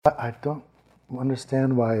I don't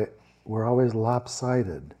understand why we're always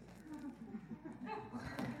lopsided.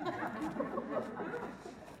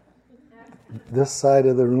 This side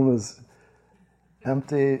of the room is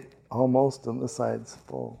empty almost, and this side's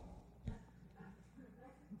full.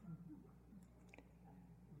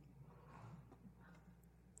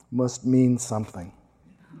 Must mean something.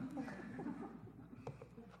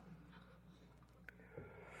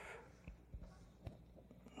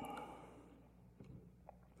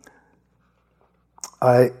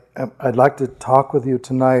 I'd like to talk with you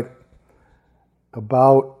tonight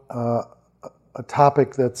about a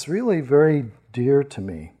topic that's really very dear to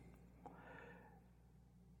me.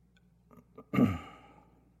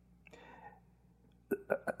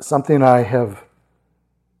 Something I have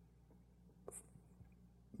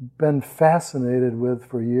been fascinated with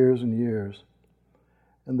for years and years,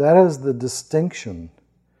 and that is the distinction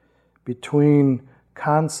between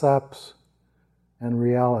concepts and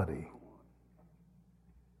reality.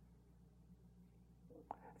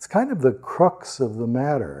 It's kind of the crux of the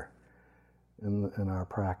matter in our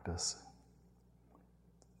practice.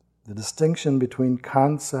 The distinction between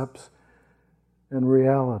concepts and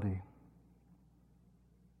reality.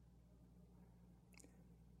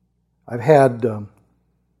 I've had the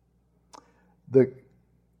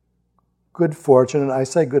good fortune, and I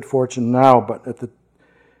say good fortune now, but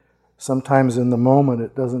sometimes in the moment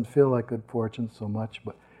it doesn't feel like good fortune so much,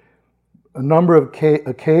 but a number of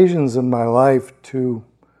occasions in my life to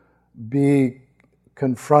be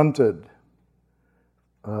confronted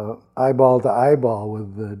eyeball to eyeball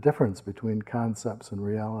with the difference between concepts and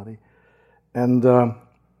reality. And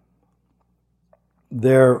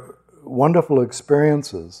they're wonderful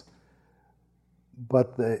experiences,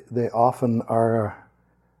 but they often are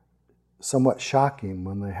somewhat shocking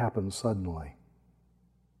when they happen suddenly.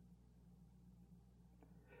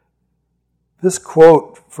 This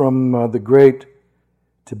quote from the great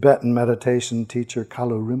Tibetan meditation teacher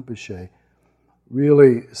Kalu Rinpoche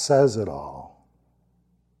really says it all.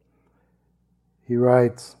 He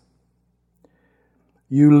writes,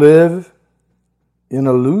 "You live in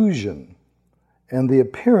illusion and the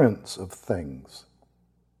appearance of things."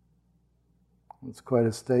 It's quite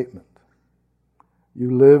a statement.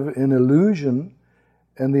 You live in illusion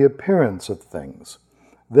and the appearance of things.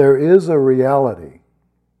 There is a reality.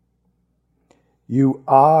 You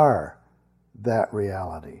are that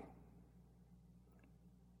reality.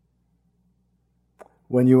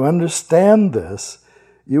 When you understand this,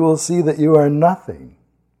 you will see that you are nothing.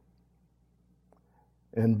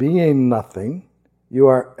 And being nothing, you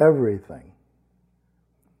are everything.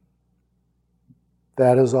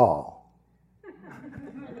 That is all.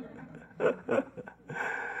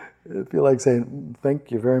 I feel like saying,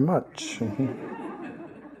 thank you very much.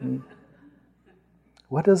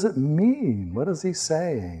 What does it mean? What is he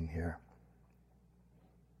saying here?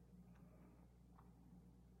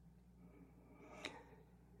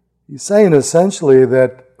 He's saying essentially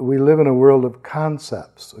that we live in a world of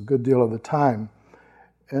concepts a good deal of the time,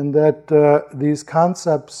 and that these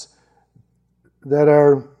concepts that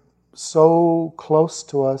are so close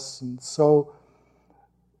to us and so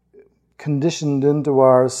conditioned into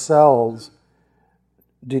our cells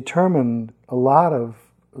determine a lot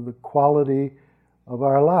of the quality of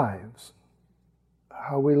our lives,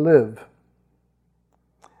 how we live.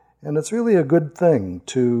 And it's really a good thing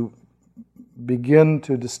to begin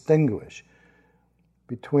to distinguish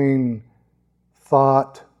between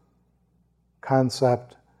thought,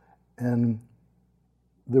 concept, and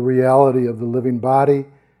the reality of the living body,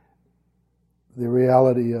 the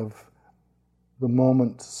reality of the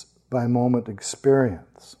moment-by-moment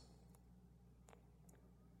experience.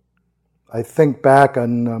 I think back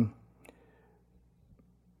on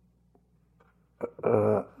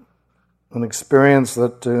an experience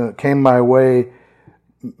that came my way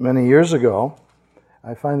many years ago.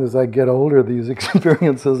 I find as I get older, these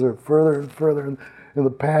experiences are further and further in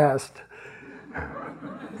the past.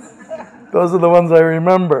 Those are the ones I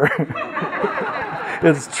remember.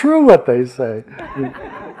 It's true what they say.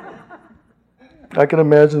 I can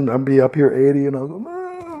imagine I'll be up here 80 and I'll go,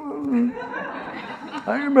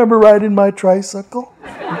 I remember riding my tricycle.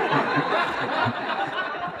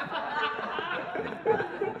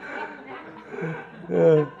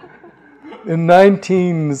 In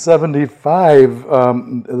 1975,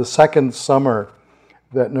 the second summer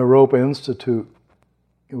that Naropa Institute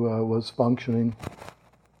was functioning,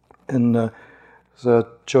 and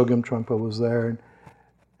Chogyam Trungpa was there,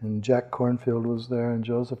 and Jack Kornfield was there, and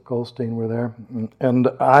Joseph Goldstein were there, and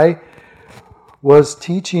I was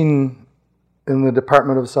teaching in the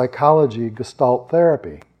Department of Psychology Gestalt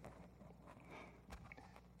therapy.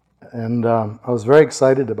 And I was very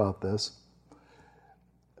excited about this.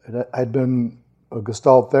 I'd been a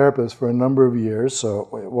Gestalt therapist for a number of years, so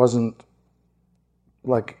it wasn't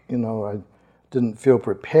like, I didn't feel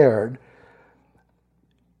prepared.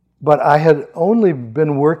 But I had only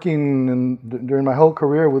been working during my whole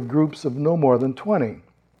career with groups of no more than 20.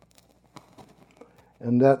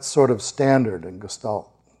 And that's sort of standard in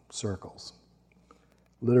Gestalt circles,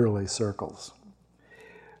 literally circles.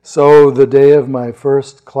 So the day of my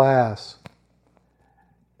first class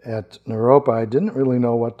at Naropa, I didn't really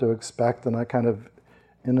know what to expect, and I kind of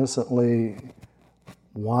innocently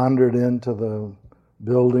wandered into the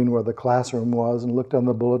building where the classroom was and looked on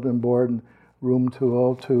the bulletin board, and room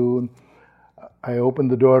 202, and I opened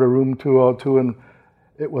the door to room 202, and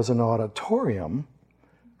it was an auditorium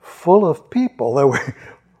full of people. There were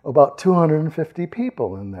about 250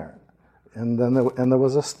 people in there, and then there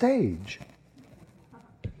was a stage.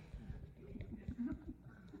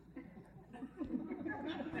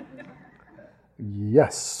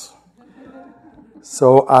 Yes.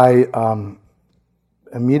 So I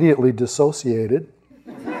immediately dissociated.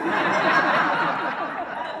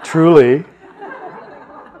 Truly.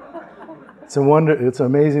 It's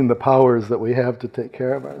amazing the powers that we have to take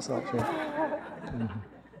care of ourselves.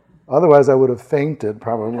 Otherwise, I would have fainted,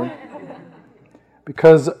 probably.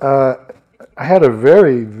 Because I had a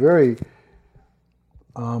very, very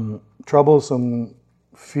troublesome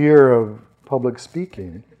fear of public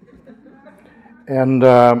speaking. And,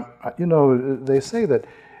 they say that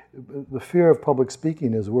the fear of public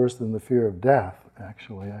speaking is worse than the fear of death,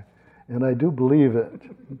 actually. And I do believe it.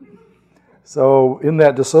 So in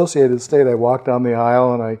that dissociated state, I walk down the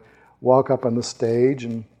aisle and I walk up on the stage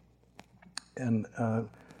and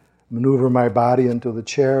maneuver my body into the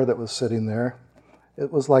chair that was sitting there.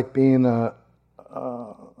 It was like being a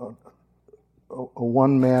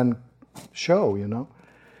one-man show,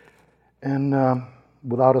 and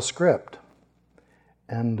without a script.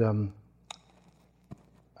 And I'm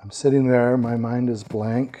sitting there, my mind is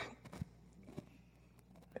blank,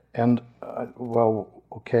 and,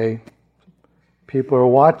 okay, people are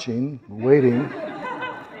watching, waiting,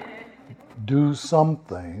 do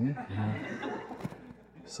something.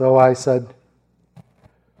 So I said,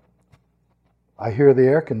 I hear the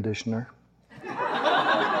air conditioner.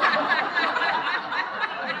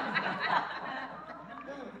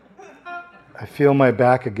 I feel my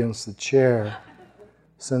back against the chair,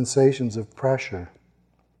 sensations of pressure.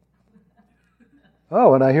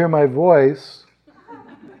 Oh, and I hear my voice.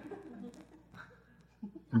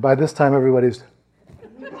 And by this time, everybody's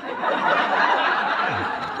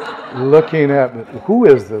looking at me. Who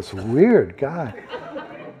is this weird guy?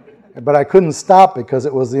 But I couldn't stop because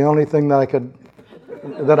it was the only thing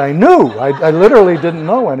that I knew. I literally didn't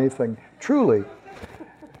know anything, truly.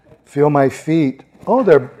 Feel my feet.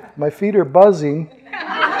 Oh, my feet are buzzing.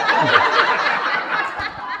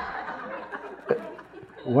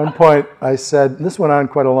 At one point I said, this went on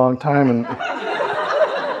quite a long time, and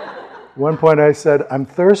at one point I said, I'm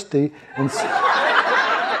thirsty, and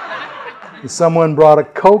someone brought a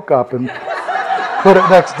Coke up and put it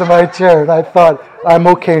next to my chair, and I thought, I'm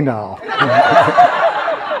okay now.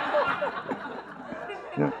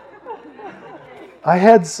 I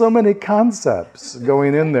had so many concepts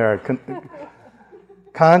going in there,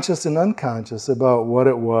 conscious and unconscious, about what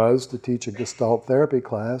it was to teach a Gestalt therapy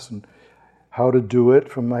class and how to do it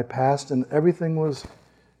from my past, and everything was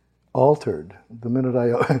altered the minute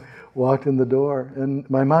I walked in the door, and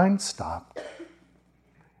my mind stopped.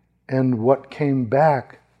 And what came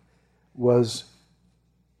back was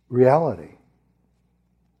reality.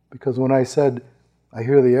 Because when I said, I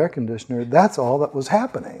hear the air conditioner, that's all that was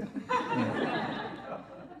happening.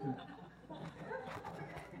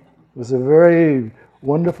 It was a very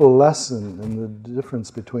wonderful lesson in the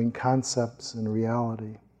difference between concepts and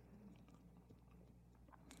reality.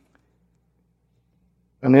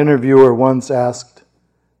 An interviewer once asked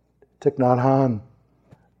Thich Nhat Hanh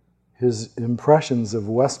his impressions of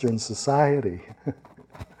Western society.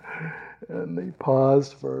 And he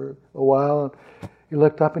paused for a while, and he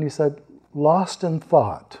looked up and he said, lost in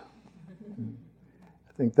thought.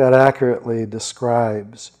 I think that accurately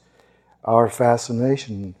describes our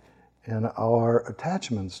fascination and our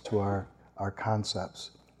attachments to our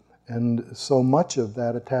concepts. And so much of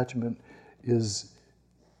that attachment is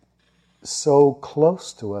so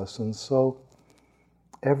close to us, and so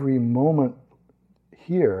every moment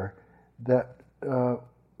here that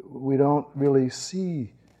we don't really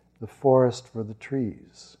see the forest for the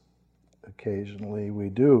trees. Occasionally we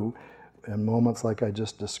do, in moments like I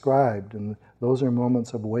just described, and those are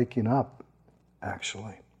moments of waking up,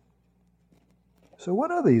 actually. So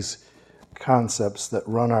what are these concepts that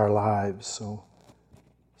run our lives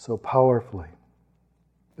so powerfully.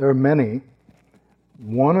 There are many.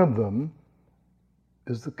 One of them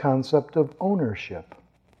is the concept of ownership.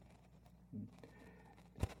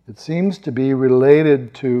 It seems to be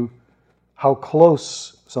related to how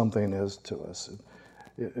close something is to us.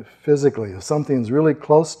 Physically, if something's really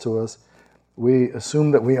close to us, we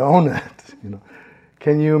assume that we own it.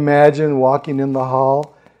 Can you imagine walking in the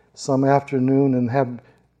hall some afternoon and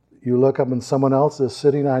you look up and someone else is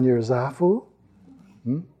sitting on your zafu?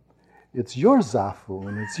 It's your zafu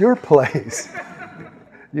and it's your place.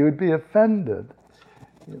 You would be offended.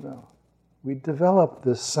 We develop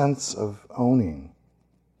this sense of owning.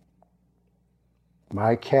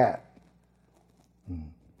 My cat,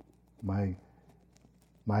 my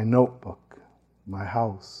notebook, my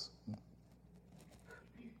house.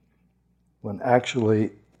 When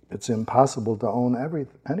actually it's impossible to own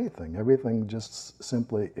anything. Everything just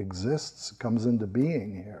simply exists, comes into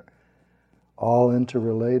being here. All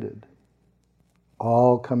interrelated.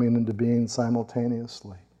 All coming into being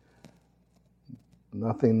simultaneously.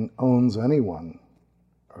 Nothing owns anyone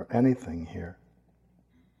or anything here.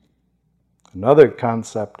 Another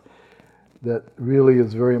concept that really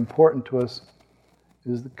is very important to us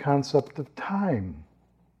is the concept of time.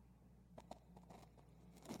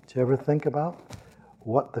 Did you ever think about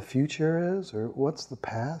what the future is or what's the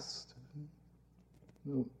past?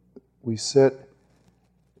 We sit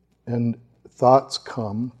and thoughts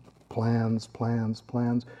come, plans.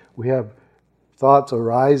 We have thoughts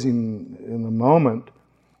arising in the moment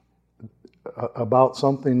about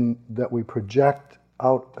something that we project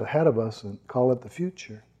out ahead of us and call it the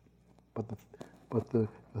future. But the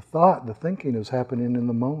thought, the thinking is happening in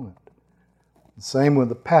the moment. The same with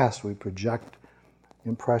the past. We project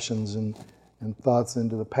impressions and thoughts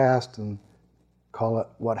into the past and call it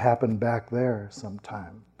what happened back there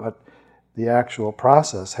sometime. But the actual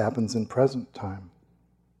process happens in present time.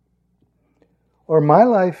 Or my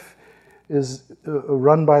life is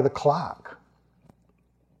run by the clock.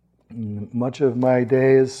 Much of my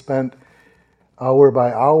day is spent hour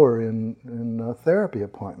by hour in therapy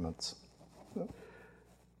appointments.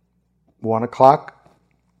 1 o'clock,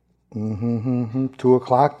 2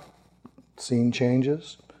 o'clock, scene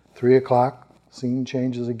changes. 3 o'clock, scene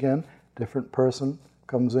changes again. Different person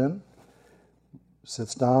comes in,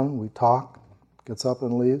 sits down, we talk, gets up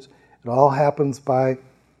and leaves. It all happens by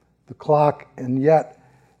the clock, and yet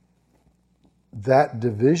that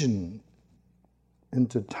division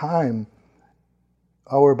into time,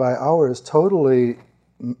 hour by hour, is totally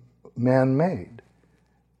man-made.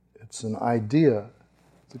 It's an idea,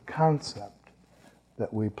 it's a concept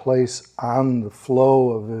that we place on the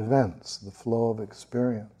flow of events, the flow of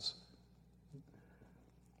experience.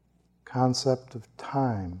 Concept of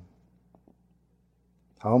time.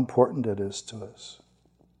 How important it is to us.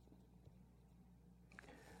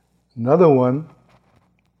 Another one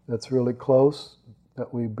that's really close,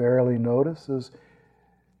 that we barely notice, is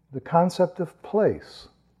the concept of place.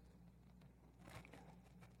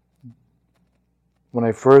 When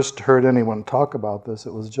I first heard anyone talk about this,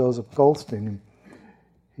 it was Joseph Goldstein.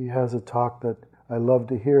 He has a talk that I love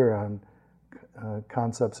to hear on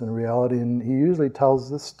concepts and reality, and he usually tells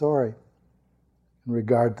this story in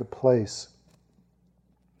regard to place.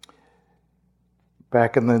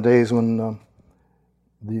 Back in the days when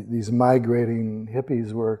these migrating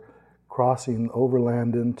hippies were crossing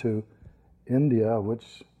overland into India,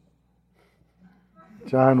 which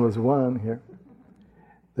John was one here.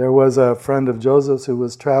 There was a friend of Joseph's who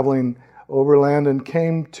was traveling overland and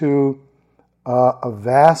came to a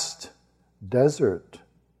vast desert,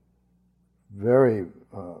 very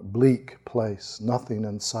bleak place, nothing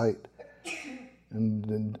in sight.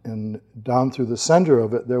 And down through the center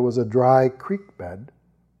of it, there was a dry creek bed.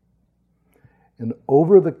 And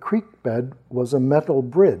over the creek bed was a metal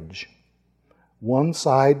bridge. One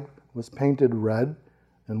side was painted red,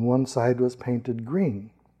 and one side was painted green.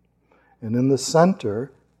 And in the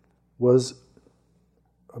center was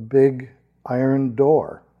a big iron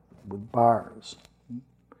door with bars.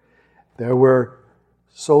 There were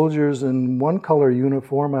soldiers in one color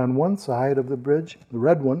uniform on one side of the bridge, the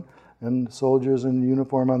red one, and soldiers in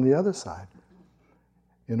uniform on the other side.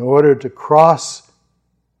 In order to cross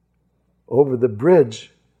over the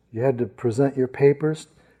bridge, you had to present your papers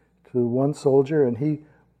to one soldier, and he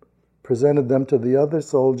presented them to the other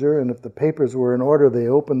soldier, and if the papers were in order, they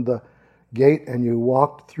opened the gate and you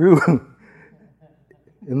walked through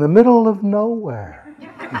in the middle of nowhere,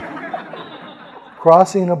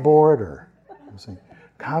 crossing a border. You see,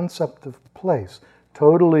 concept of place,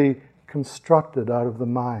 totally constructed out of the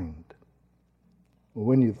mind.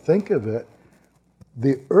 When you think of it,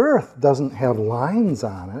 the earth doesn't have lines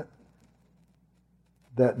on it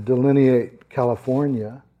that delineate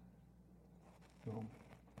California.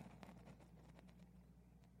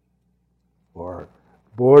 Or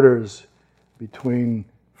borders between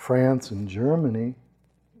France and Germany.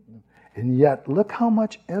 And yet, look how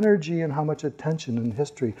much energy and how much attention in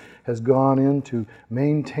history has gone into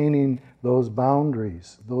maintaining those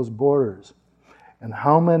boundaries, those borders. And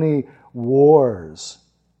how many wars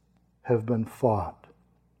have been fought,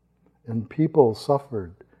 and people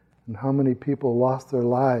suffered, and how many people lost their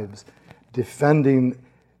lives defending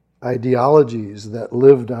ideologies that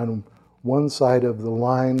lived on one side of the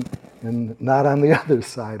line and not on the other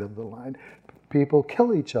side of the line. People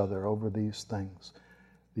kill each other over these things.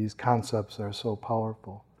 These concepts are so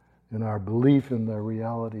powerful, and our belief in their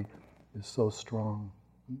reality is so strong.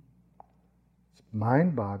 It's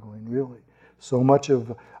mind-boggling, really. So much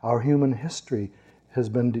of our human history has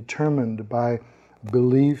been determined by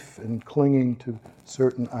belief and clinging to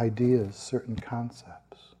certain ideas, certain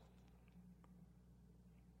concepts.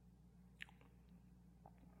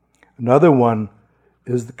 Another one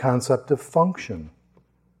is the concept of function,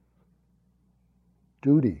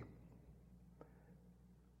 duty.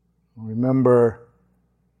 Remember,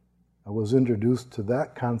 I was introduced to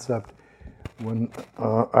that concept when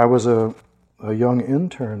I was a young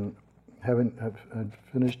intern. I'd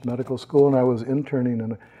finished medical school, and I was interning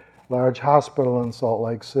in a large hospital in Salt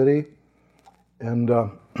Lake City. And I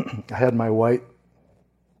had my white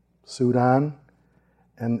suit on,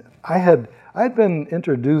 and I'd been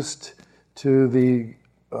introduced to the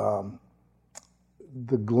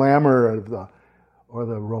glamour of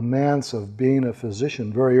the romance of being a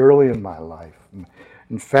physician very early in my life.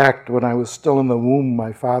 In fact, when I was still in the womb,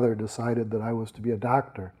 my father decided that I was to be a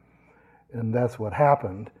doctor, and that's what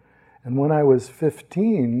happened. And when I was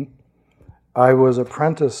 15, I was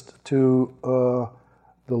apprenticed to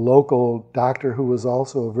the local doctor who was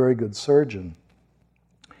also a very good surgeon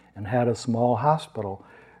and had a small hospital.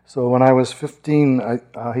 So when I was 15,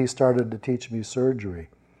 he started to teach me surgery.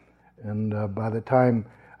 And by the time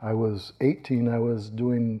I was 18, I was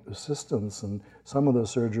doing assistance and some of the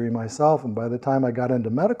surgery myself. And by the time I got into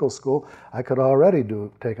medical school, I could already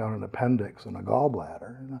take out an appendix and a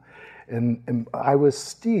gallbladder. And I was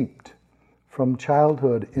steeped from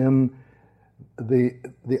childhood in the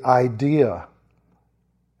idea,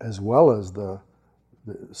 as well as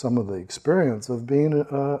some of the experience of being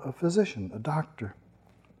a physician, a doctor.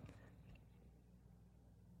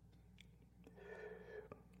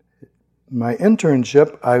 My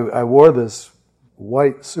internship, I wore this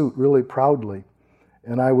white suit really proudly,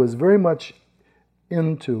 and I was very much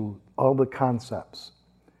into all the concepts.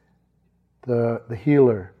 The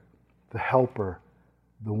healer, the helper,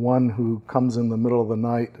 the one who comes in the middle of the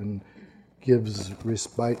night and gives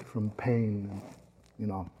respite from pain,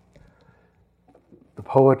 the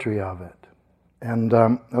poetry of it. And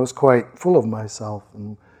I was quite full of myself.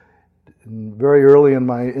 And very early in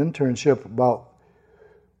my internship,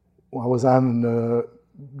 I was on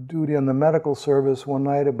duty in the medical service one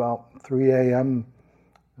night about 3 a.m.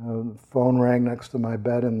 The phone rang next to my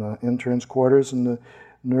bed in the intern's quarters, and the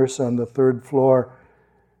nurse on the third floor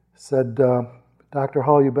said, Dr.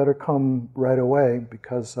 Hall, you better come right away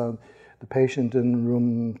because the patient in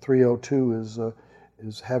room 302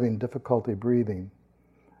 is having difficulty breathing.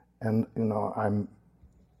 And, I'm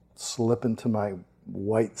slipping to my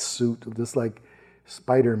white suit, just like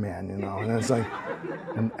Spider-Man, and it's like,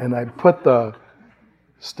 and I put the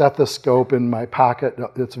stethoscope in my pocket.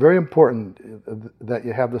 It's very important that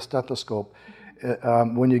you have the stethoscope.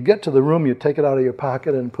 When you get to the room, you take it out of your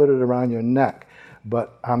pocket and put it around your neck.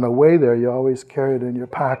 But on the way there, you always carry it in your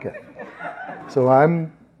pocket. So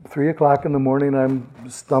I'm 3 o'clock in the morning, I'm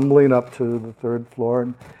stumbling up to the third floor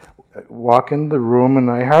and walk in the room, and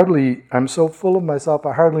I'm so full of myself,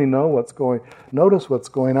 I hardly notice what's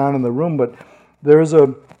going on in the room, but there's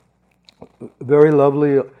a very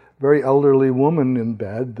lovely, very elderly woman in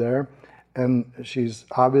bed there, and she's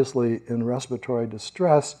obviously in respiratory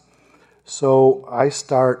distress. So I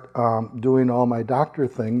start doing all my doctor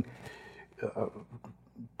thing,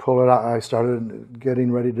 pull it out. I started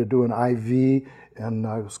getting ready to do an IV, and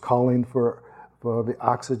I was calling for the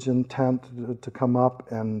oxygen tent to come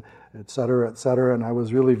up, and et cetera, and I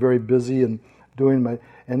was really very busy and doing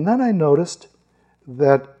and then I noticed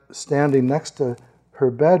that standing next to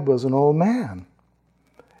her bed was an old man,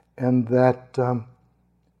 and that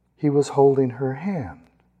he was holding her hand.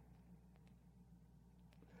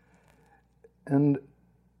 And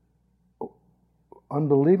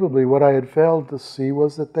unbelievably, what I had failed to see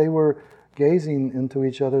was that they were gazing into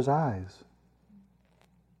each other's eyes,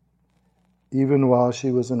 even while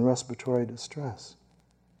she was in respiratory distress.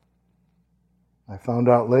 I found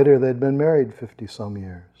out later they'd been married 50-some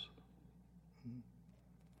years.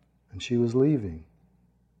 And she was leaving.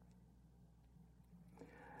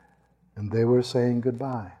 And they were saying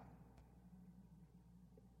goodbye.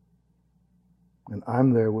 And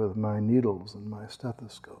I'm there with my needles and my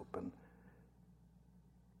stethoscope, and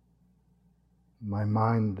my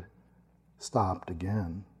mind stopped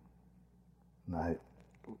again. And I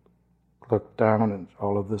looked down at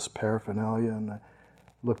all of this paraphernalia, and I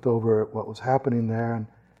looked over at what was happening there, and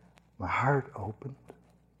my heart opened.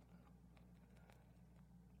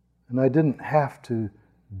 And I didn't have to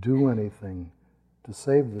do anything to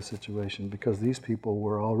save the situation because these people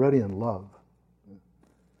were already in love.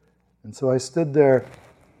 And so I stood there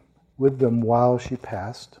with them while she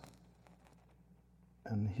passed,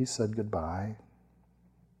 and he said goodbye.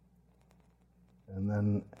 And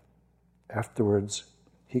then afterwards,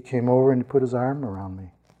 he came over and he put his arm around me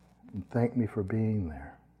and thanked me for being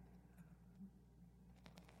there.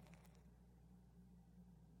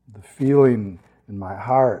 The feeling in my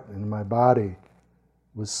heart and in my body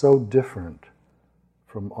was so different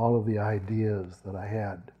from all of the ideas that I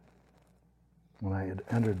had when I had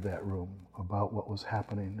entered that room about what was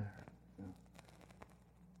happening there.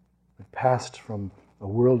 It passed from a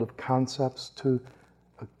world of concepts to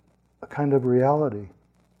a kind of reality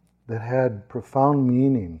that had profound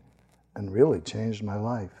meaning and really changed my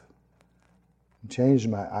life, and changed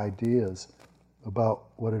my ideas about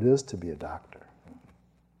what it is to be a doctor.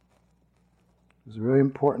 It was a very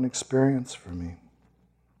important experience for me.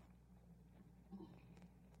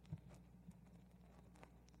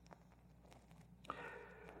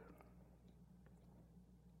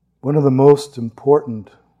 One of the most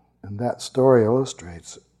important, and that story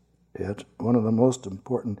illustrates it, one of the most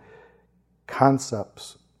important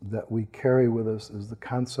concepts that we carry with us is the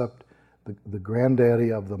concept, the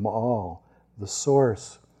granddaddy of them all, the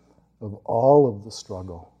source of all of the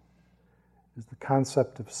struggle, is the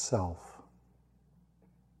concept of self.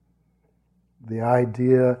 The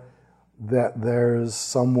idea that there's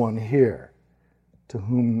someone here to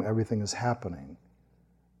whom everything is happening,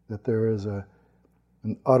 that there is an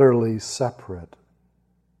utterly separate,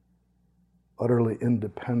 utterly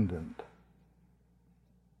independent,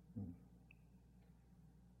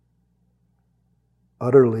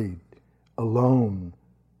 utterly alone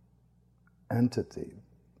entity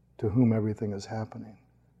to whom everything is happening.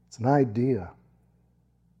 It's an idea.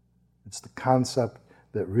 It's the concept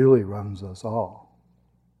that really runs us all.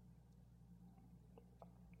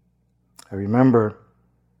 I remember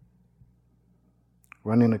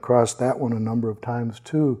running across that one a number of times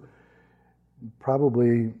too,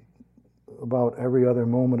 probably about every other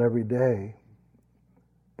moment, every day.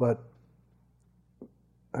 But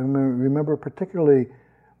I remember particularly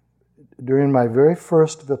during my very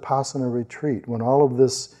first Vipassana retreat, when all of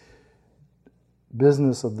this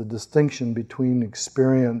business of the distinction between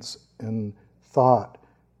experience and thought,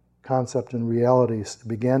 concept and reality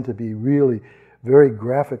began to be really very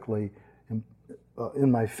graphically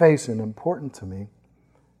in my face and important to me.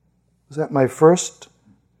 It was at my first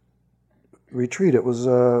retreat. It was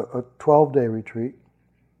a 12-day retreat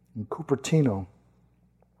in Cupertino.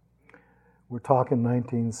 We're talking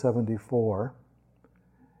 1974.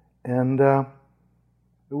 And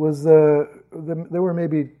it was there were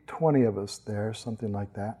maybe 20 of us there, something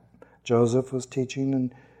like that. Joseph was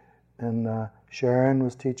teaching, and Sharon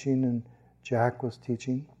was teaching, and Jack was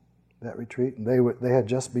teaching that retreat. And they had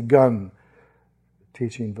just begun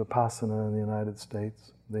teaching Vipassana in the United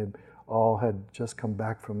States. They all had just come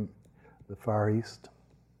back from the Far East.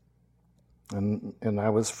 And I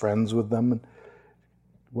was friends with them and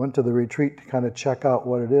went to the retreat to kind of check out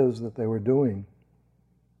what it is that they were doing.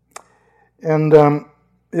 And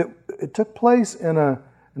it took place in an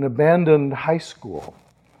abandoned high school.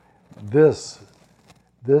 This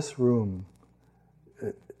room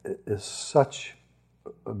is such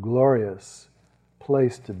a glorious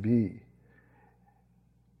place to be.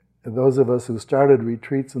 And those of us who started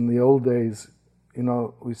retreats in the old days,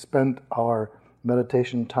 we spent our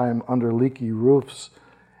meditation time under leaky roofs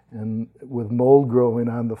and with mold growing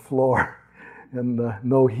on the floor and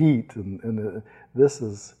no heat. And this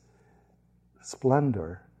is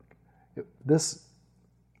splendor. This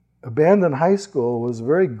abandoned high school was a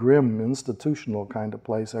very grim, institutional kind of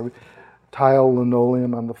place. Every tile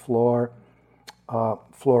linoleum on the floor,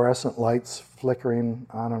 fluorescent lights flickering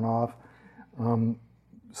on and off,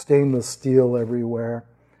 stainless steel everywhere.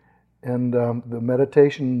 And the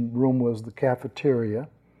meditation room was the cafeteria.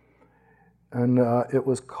 And it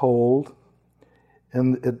was cold.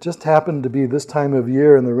 And it just happened to be this time of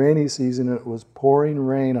year in the rainy season, and it was pouring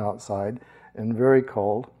rain outside and very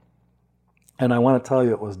cold. And I want to tell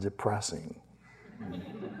you, it was depressing.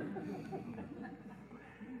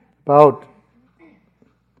 About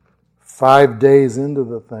 5 days into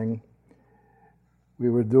the thing, we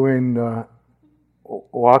were doing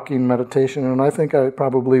walking meditation, and I think I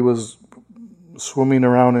probably was swimming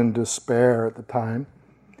around in despair at the time.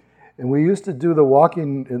 And we used to do the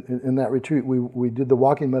walking in that retreat. We did the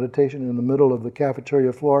walking meditation in the middle of the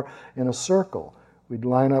cafeteria floor in a circle. We'd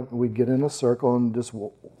line up, we'd get in a circle and just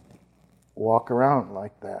walk around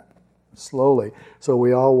like that, slowly. So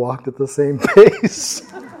we all walked at the same pace.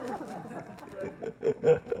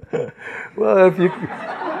 Well, if you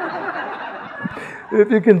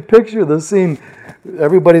can picture the scene,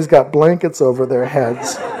 everybody's got blankets over their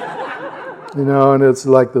heads, and it's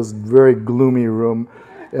like this very gloomy room,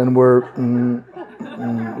 and we're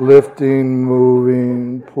lifting,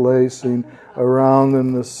 moving, placing around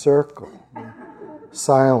in the circle.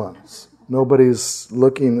 Silence. Nobody's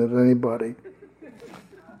looking at anybody.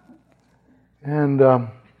 And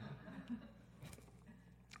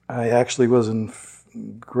I actually was in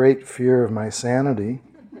great fear of my sanity.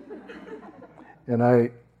 And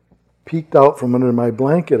I peeked out from under my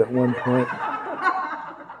blanket at one point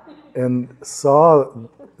and saw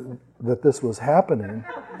that this was happening.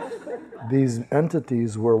 These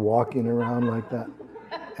entities were walking around like that.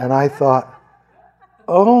 And I thought,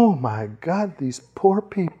 oh my God, these poor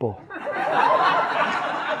people.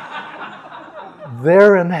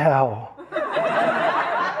 They're in hell.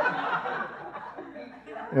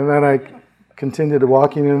 And then I continued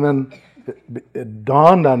walking, and then it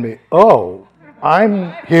dawned on me, oh,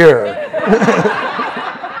 I'm here.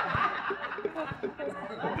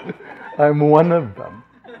 I'm one of them.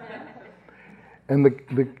 And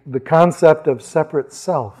the concept of separate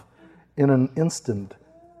self in an instant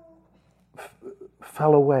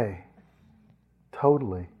fell away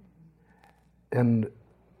totally. And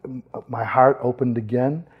my heart opened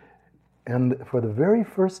again, and for the very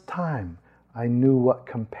first time, I knew what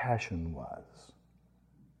compassion was.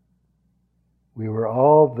 We were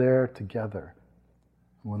all there together.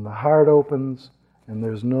 When the heart opens and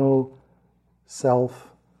there's no self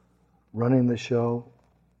running the show,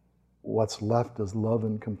 what's left is love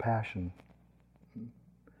and compassion.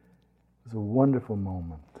 It was a wonderful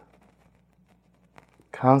moment.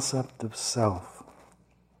 Concept of self.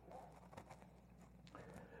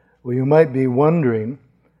 Well, you might be wondering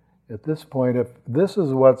at this point if this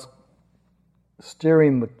is what's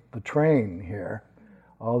steering the train here,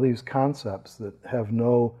 all these concepts that have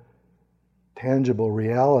no tangible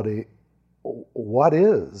reality, what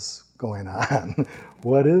is going on?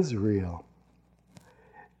 What is real?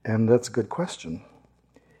 And that's a good question.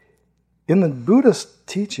 In the Buddhist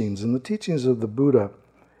teachings, in the teachings of the Buddha,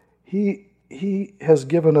 he has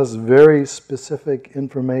given us very specific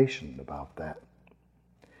information about that.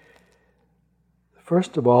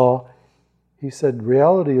 First of all, he said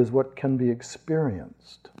reality is what can be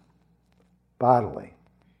experienced bodily.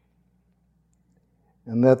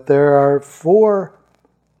 And that there are 4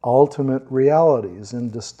 ultimate realities in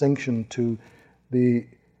distinction to the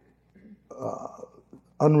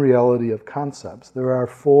unreality of concepts. There are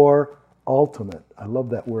 4 ultimate, I love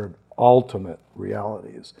that word, ultimate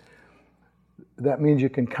realities. That means you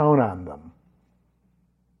can count on them.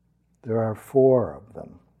 There are 4 of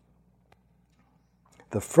them.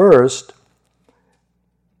 The first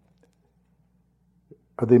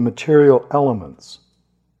are the material elements: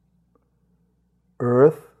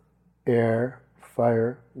 earth, air,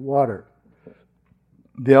 fire, water.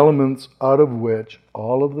 The elements out of which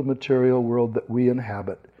all of the material world that we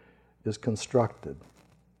inhabit is constructed.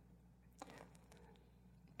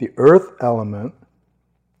 The earth element,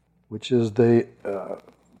 which is the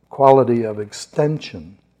quality of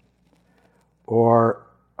extension or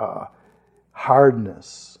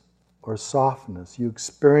hardness or softness. You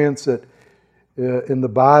experience it in the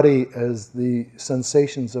body as the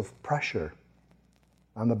sensations of pressure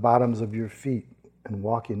on the bottoms of your feet in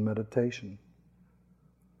walking meditation,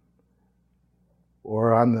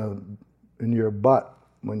 or in your butt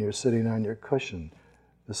when you're sitting on your cushion.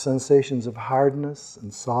 The sensations of hardness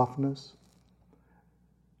and softness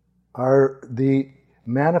are the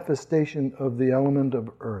manifestation of the element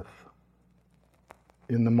of earth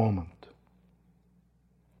in the moment.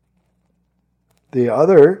 The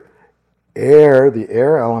other, air, the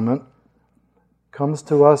air element, comes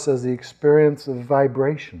to us as the experience of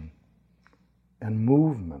vibration and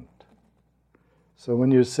movement. So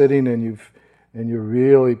when you're sitting and you're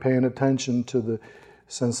really paying attention to the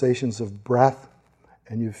sensations of breath,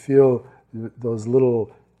 and you feel those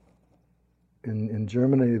little, in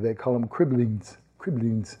Germany they call them Kribbelings.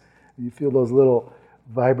 You feel those little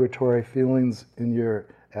vibratory feelings in your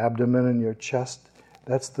abdomen and your chest.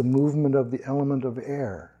 That's the movement of the element of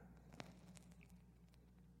air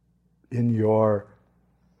in your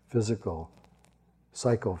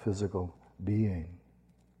psychophysical being.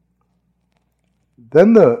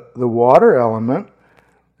 Then the water element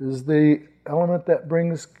is the element that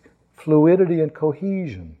brings fluidity and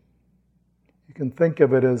cohesion. You can think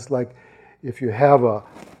of it as like if you have a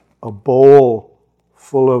bowl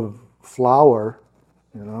full of flour,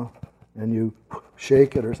 and you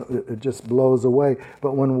shake it or something, it just blows away.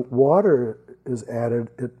 But when water is added,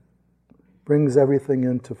 it brings everything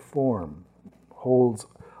into form, holds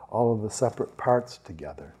all of the separate parts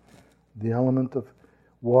together. The element of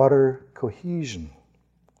water cohesion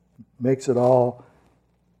makes it all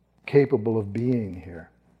capable of being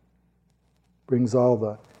here. Brings all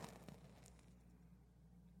the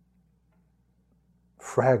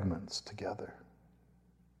fragments together.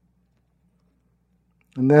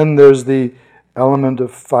 And then there's the element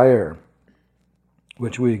of fire,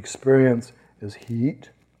 which we experience as heat,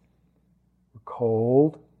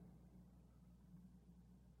 cold,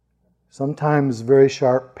 sometimes very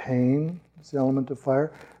sharp pain is the element of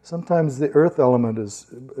fire. Sometimes the earth element is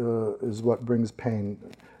what brings pain,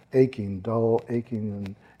 aching, dull aching,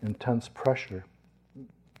 and intense pressure.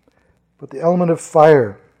 But the element of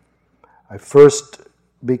fire, I first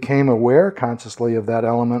became aware consciously of that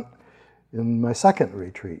element in my second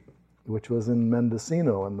retreat, which was in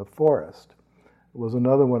Mendocino in the forest. It was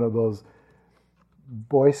another one of those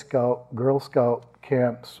Boy Scout, Girl Scout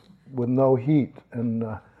camps with no heat and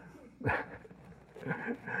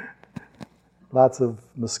lots of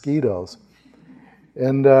mosquitoes.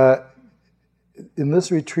 And in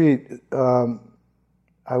this retreat,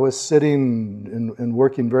 I was sitting and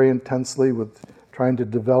working very intensely with trying to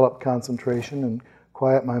develop concentration and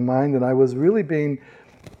quiet my mind, and I was really being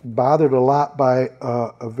bothered a lot by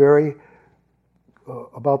a very,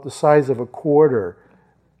 about the size of a quarter,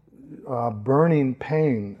 burning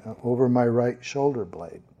pain over my right shoulder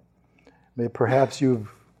blade. Perhaps you've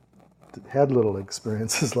had little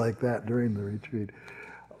experiences like that during the retreat.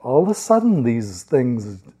 All of a sudden these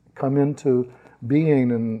things come into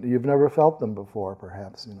being and you've never felt them before,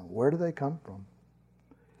 perhaps. Where do they come from?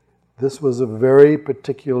 This was a very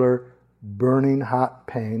particular burning hot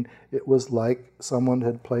pain. It was like someone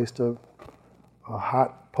had placed a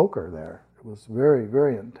hot poker there. It was very,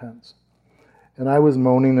 very intense. And I was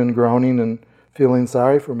moaning and groaning and feeling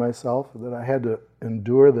sorry for myself that I had to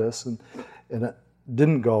endure this, and it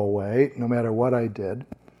didn't go away no matter what I did.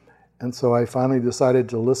 And so I finally decided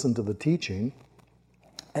to listen to the teaching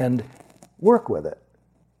and work with it,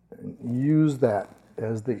 and use that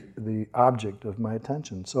as the object of my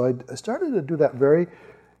attention. So I started to do that very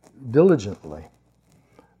diligently,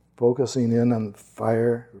 focusing in on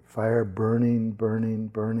fire, burning, burning,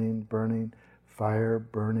 burning, burning, fire,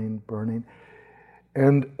 burning, burning.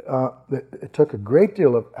 And it took a great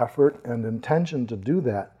deal of effort and intention to do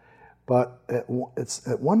that. But at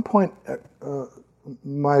one point,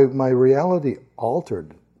 my reality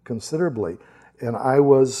altered considerably, and I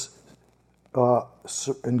was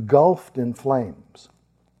engulfed in flames.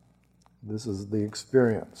 This is the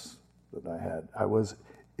experience that I had. I was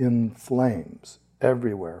in flames,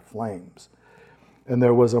 everywhere flames. And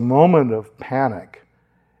there was a moment of panic,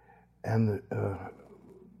 and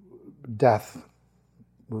death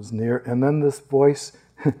was near. And then this voice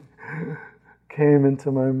came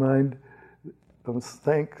into my mind.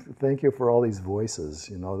 Thank you for all these voices.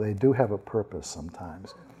 They do have a purpose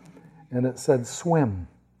sometimes. And it said, swim.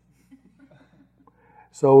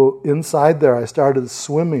 So inside there, I started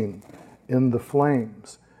swimming in the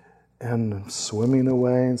flames and swimming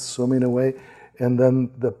away. And then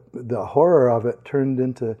the horror of it turned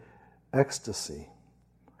into ecstasy.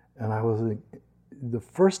 And I was the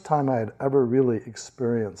first time I had ever really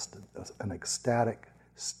experienced an ecstatic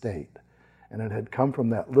state. And it had come from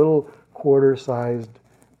that little quarter-sized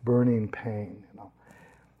burning pain.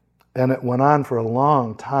 And it went on for a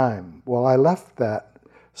long time. Well, I left that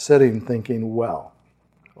sitting thinking, well,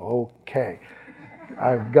 okay,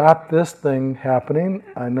 I've got this thing happening.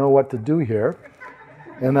 I know what to do here.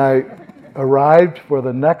 And I arrived for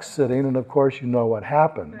the next sitting, and of course you know what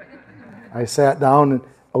happened. I sat down and,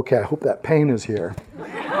 okay, I hope that pain is here.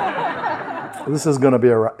 This is going to be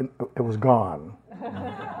it was gone.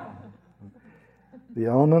 The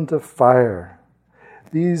element of fire.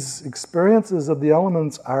 These experiences of the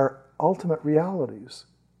elements are ultimate realities.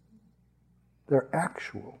 They're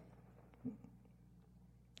actual.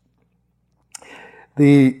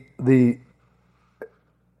 The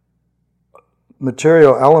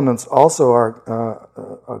material elements also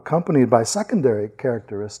are accompanied by secondary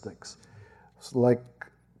characteristics, like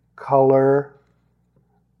color,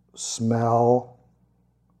 smell,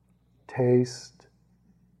 taste.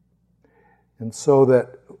 And so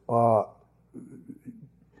that,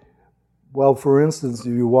 well, for instance,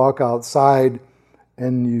 you walk outside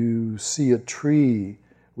and you see a tree,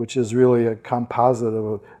 which is really a composite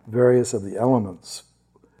of various of the elements.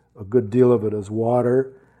 A good deal of it is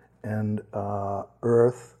water and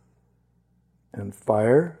earth and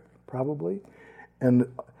fire, probably. And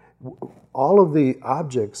all of the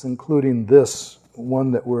objects, including this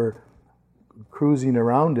one that we're cruising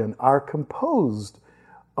around in, are composed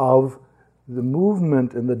of the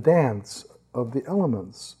movement and the dance of the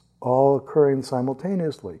elements, all occurring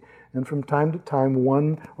simultaneously. And from time to time,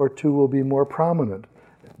 one or two will be more prominent,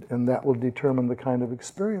 and that will determine the kind of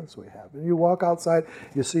experience we have. And you walk outside,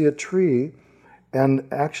 you see a tree, and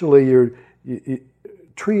actually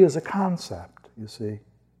tree is a concept, you see,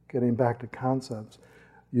 getting back to concepts.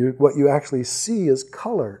 What you actually see is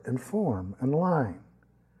color and form and line.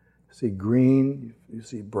 You see green, you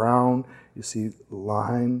see brown, you see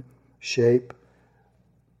line, shape,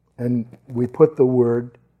 and we put the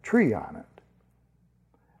word tree on it.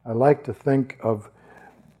 I like to think of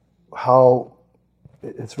how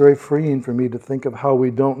it's very freeing for me to think of how we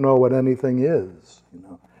don't know what anything is. You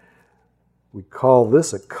know, we call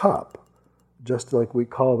this a cup, just like we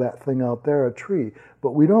call that thing out there a tree,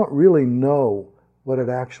 but we don't really know what it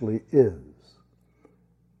actually is.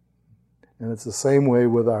 And it's the same way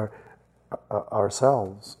with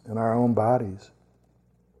ourselves and our own bodies.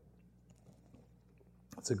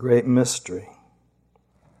 It's a great mystery.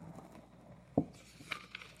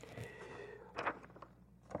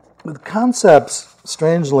 The concepts,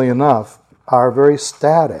 strangely enough, are very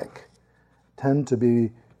static, tend to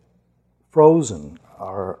be frozen,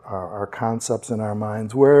 our concepts in our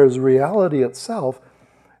minds, whereas reality itself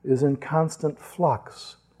is in constant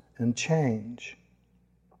flux and change.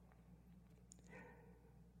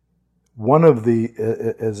 One of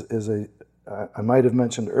the, I might have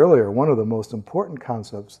mentioned earlier, one of the most important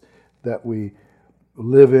concepts that we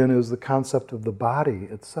live in is the concept of the body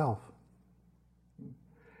itself.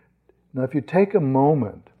 Now, if you take a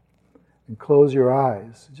moment and close your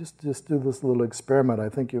eyes, just do this little experiment. I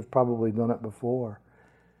think you've probably done it before.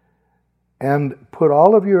 And put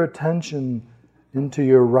all of your attention into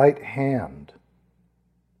your right hand.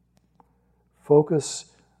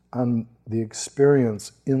 Focus on the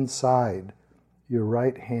experience inside your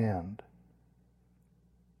right hand.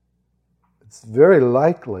 It's very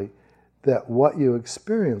likely that what you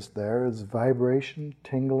experience there is vibration,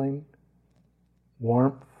 tingling,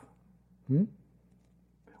 warmth.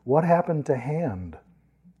 What happened to hand?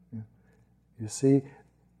 You see,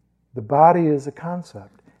 the body is a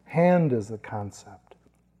concept. Hand is a concept.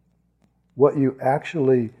 What you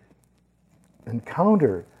actually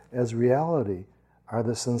encounter as reality are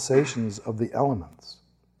the sensations of the elements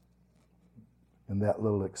in that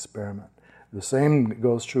little experiment. The same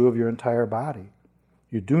goes true of your entire body.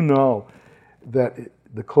 You do know that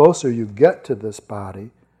the closer you get to this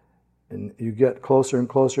body, and you get closer and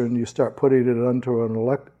closer and you start putting it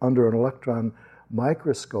under an electron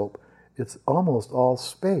microscope, it's almost all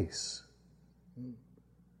space.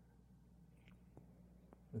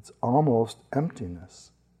 It's almost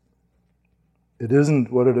emptiness. It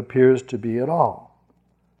isn't what it appears to be at all.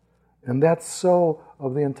 And that's so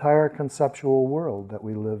of the entire conceptual world that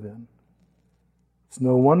we live in. It's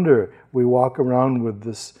no wonder we walk around with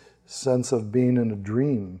this sense of being in a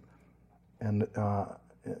dream and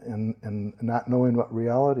not knowing what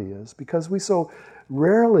reality is, because we so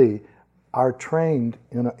rarely are trained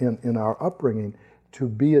in our upbringing to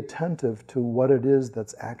be attentive to what it is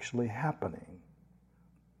that's actually happening.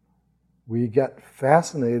 We get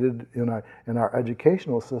fascinated, in our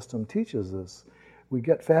educational system teaches us, we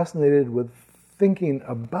get fascinated with thinking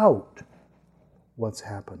about what's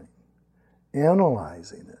happening,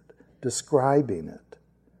 analyzing it, describing it,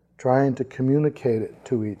 trying to communicate it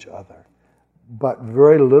to each other. But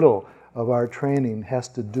very little of our training has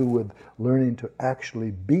to do with learning to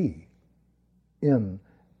actually be in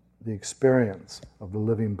the experience of the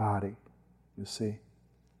living body, you see.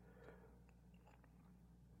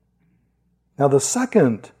 Now the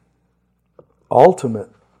second ultimate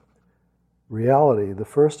reality, the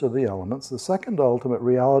first of the elements, the second ultimate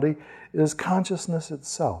reality is consciousness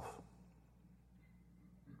itself.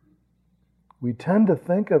 We tend to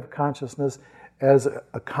think of consciousness as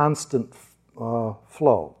a constant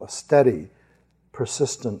flow, a steady,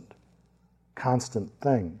 persistent, constant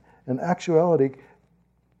thing. In actuality,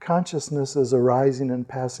 consciousness is arising and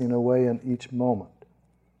passing away in each moment.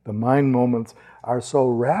 The mind moments are so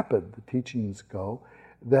rapid, the teachings go,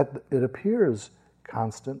 that it appears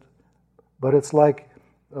constant, but it's like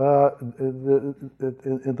in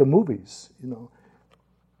the movies, you know.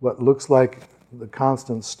 what looks like the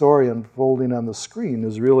constant story unfolding on the screen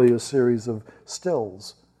is really a series of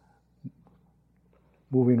stills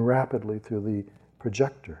moving rapidly through the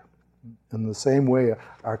projector. In the same way,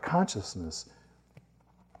 our consciousness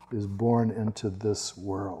is born into this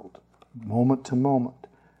world, moment to moment.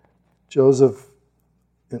 Joseph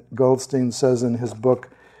Goldstein says in his book,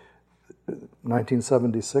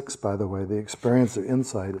 1976, by the way, The Experience of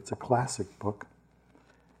Insight, it's a classic book,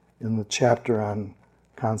 in the chapter on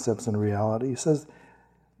concepts and reality, he says,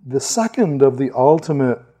 the second of the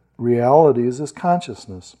ultimate realities is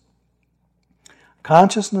consciousness.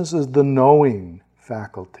 Consciousness is the knowing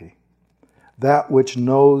faculty, that which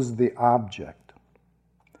knows the object.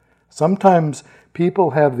 Sometimes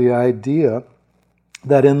people have the idea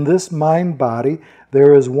that in this mind body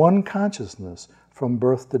there is one consciousness from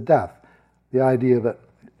birth to death. The idea that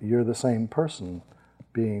you're the same person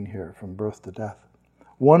being here from birth to death.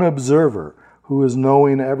 One observer who is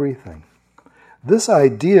knowing everything. This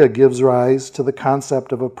idea gives rise to the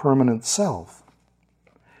concept of a permanent self.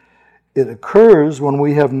 It occurs when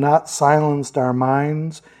we have not silenced our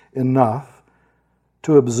minds enough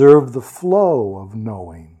to observe the flow of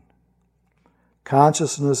knowing.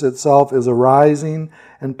 Consciousness itself is arising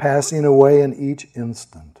and passing away in each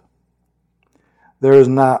instant. There is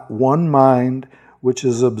not one mind which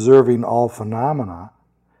is observing all phenomena.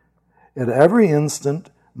 At every instant,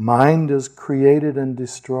 mind is created and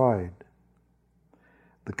destroyed.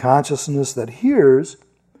 The consciousness that hears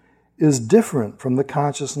is different from the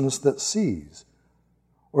consciousness that sees,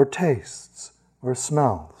 or tastes, or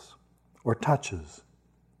smells, or touches,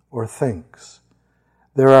 or thinks.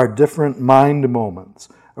 There are different mind moments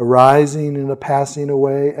arising and passing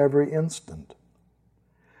away every instant.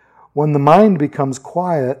 When the mind becomes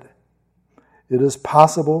quiet, it is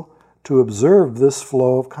possible to observe this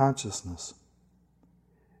flow of consciousness.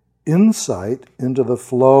 Insight into the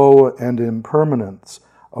flow and impermanence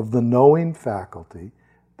of the knowing faculty,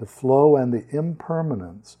 the flow and the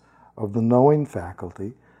impermanence of the knowing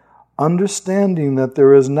faculty, understanding that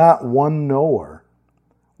there is not one knower,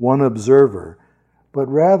 one observer, but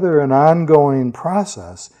rather an ongoing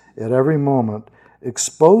process at every moment,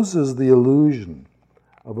 exposes the illusion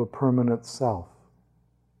of a permanent self.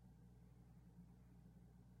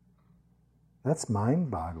 That's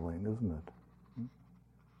mind-boggling, isn't it?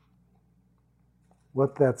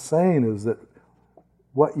 What that's saying is that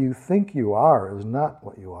what you think you are is not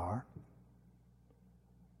what you are,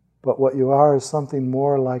 but what you are is something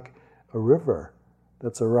more like a river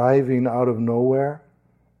that's arriving out of nowhere,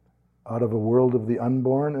 out of a world of the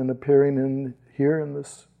unborn, and appearing in here in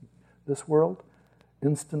this world,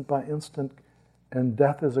 instant by instant, and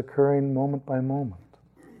death is occurring moment by moment.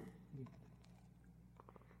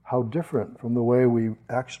 How different from the way we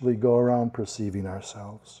actually go around perceiving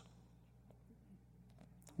ourselves.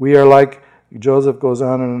 We are like, Joseph goes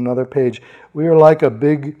on another page, we are like a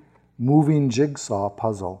big moving jigsaw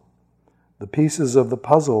puzzle. The pieces of the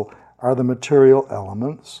puzzle are the material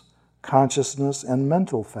elements, consciousness, and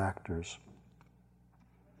mental factors.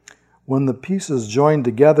 When the pieces join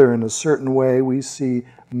together in a certain way, we see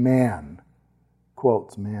man,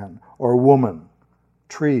 quotes man, or woman,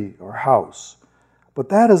 tree, or house. But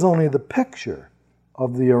that is only the picture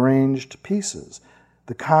of the arranged pieces,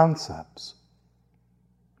 the concepts.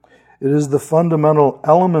 It is the fundamental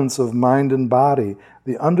elements of mind and body,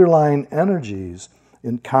 the underlying energies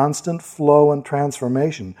in constant flow and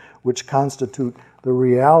transformation, which constitute the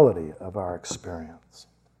reality of our experience.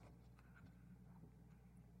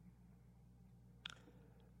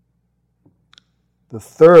 The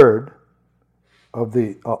third of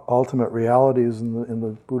the ultimate realities in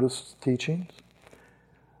the Buddhist teachings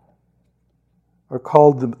are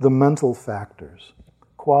called the mental factors,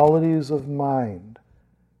 qualities of mind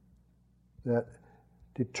that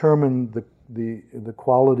determine the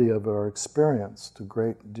quality of our experience to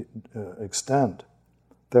great extent.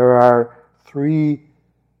 There are three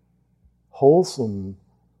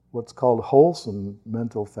what's called wholesome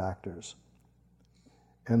mental factors,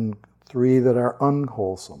 and three that are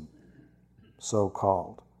unwholesome,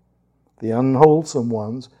 so-called. The unwholesome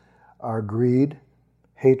ones are greed,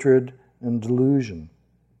 hatred, and delusion.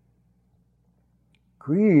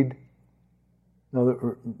 Greed,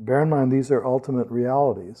 now bear in mind these are ultimate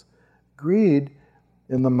realities. Greed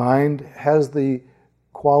in the mind has the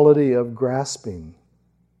quality of grasping.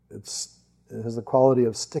 It has the quality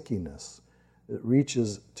of stickiness. It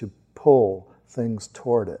reaches to pull things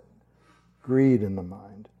toward it. Greed in the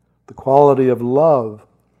mind. The quality of love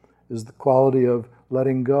is the quality of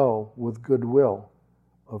letting go with goodwill,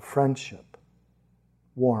 of friendship,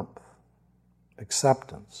 warmth,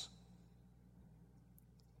 acceptance.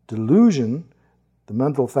 Delusion, The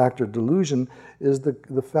mental factor delusion is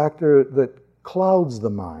the factor that clouds the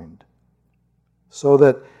mind so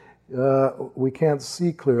that we can't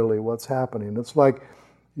see clearly what's happening. It's like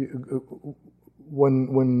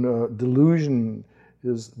when delusion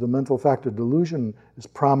is, the mental factor delusion is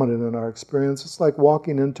prominent in our experience, it's like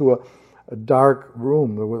walking into a dark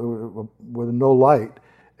room with no light,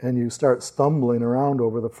 and you start stumbling around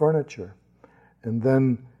over the furniture. And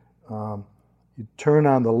then you turn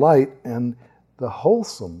on the light, and the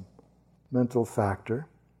wholesome mental factor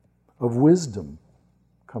of wisdom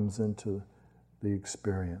comes into the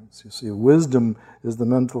experience. You see, wisdom is the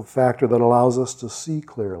mental factor that allows us to see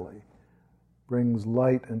clearly, brings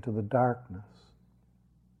light into the darkness.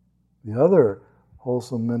 The other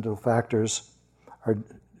wholesome mental factors are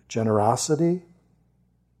generosity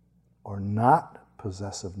or not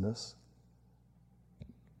possessiveness,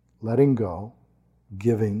 letting go,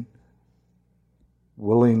 giving,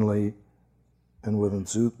 willingly and with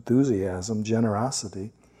enthusiasm,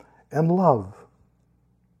 generosity, and love.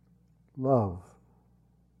 Love,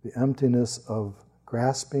 the emptiness of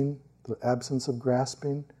grasping, the absence of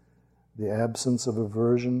grasping, the absence of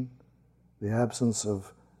aversion, the absence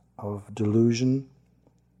of delusion,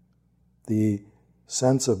 the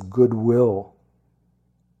sense of goodwill.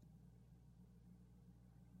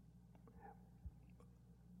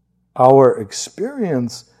 Our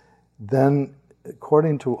experience then,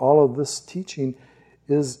 according to all of this teaching,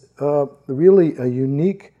 is really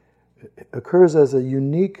occurs as a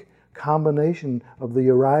unique combination of the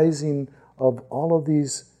arising of all of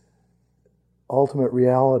these ultimate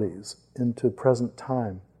realities into present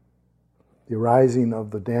time. The arising of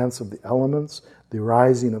the dance of the elements, the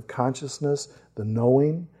arising of consciousness, the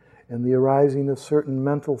knowing, and the arising of certain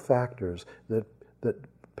mental factors that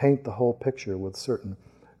paint the whole picture with certain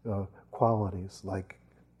qualities like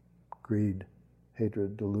greed,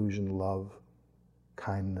 hatred, delusion, love,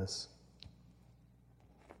 kindness,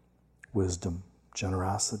 wisdom,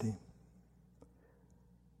 generosity.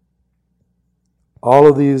 All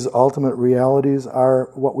of these ultimate realities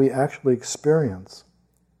are what we actually experience.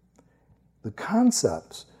 The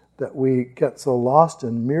concepts that we get so lost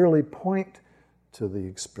in merely point to the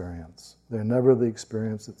experience. They're never the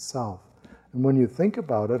experience itself. And when you think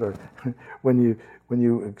about it, or when you're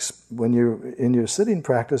in your sitting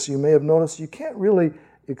practice, you may have noticed you can't really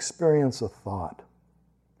experience a thought.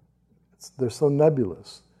 They're so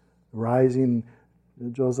nebulous, rising.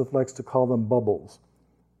 Joseph likes to call them bubbles.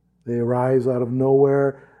 They arise out of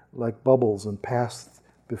nowhere like bubbles and pass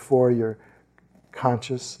before your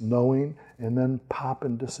conscious knowing, and then pop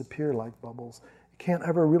and disappear like bubbles. You can't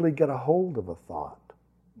ever really get a hold of a thought.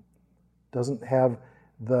 It doesn't have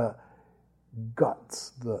the guts,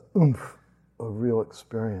 the oomph of real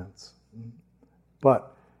experience.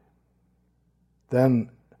 But then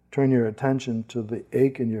turn your attention to the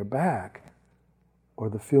ache in your back or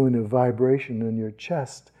the feeling of vibration in your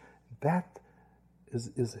chest. That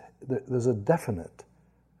is there's a definite,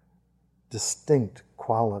 distinct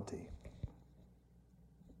quality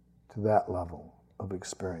to that level of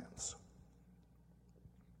experience.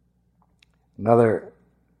 Another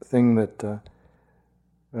thing that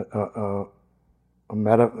a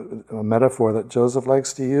metaphor that Joseph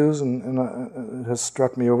likes to use and has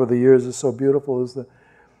struck me over the years is so beautiful is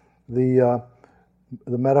the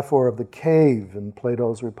metaphor of the cave in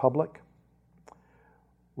Plato's Republic,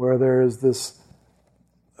 where there is this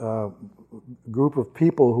group of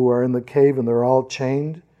people who are in the cave and they're all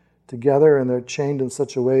chained together, and they're chained in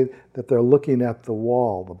such a way that they're looking at the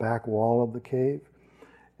wall, the back wall of the cave.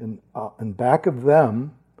 And back of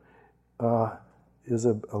them is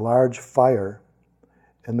a large fire,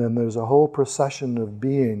 and then there's a whole procession of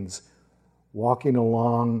beings walking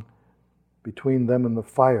along between them and the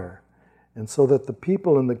fire. And so that the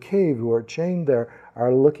people in the cave who are chained there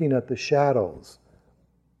are looking at the shadows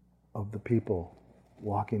of the people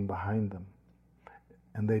walking behind them.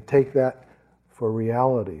 And they take that for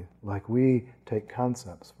reality, like we take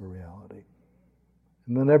concepts for reality.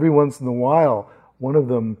 And then every once in a while, one of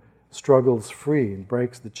them struggles free and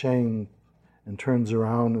breaks the chain and turns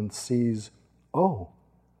around and sees, oh,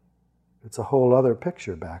 it's a whole other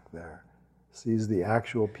picture back there. Sees the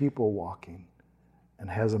actual people walking and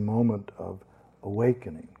has a moment of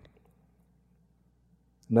awakening.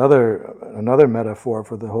 Another metaphor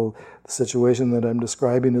for the whole situation that I'm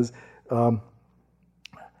describing is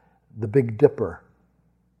the Big Dipper.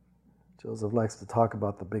 Joseph likes to talk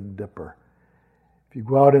about the Big Dipper. If you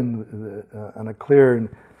go out on a clear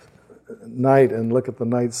night and look at the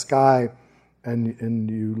night sky and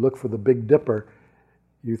you look for the Big Dipper,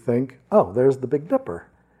 you think, oh, there's the Big Dipper.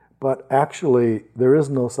 But actually, there is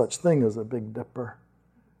no such thing as a Big Dipper.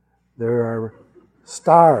 There are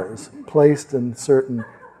stars placed in certain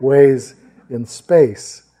ways in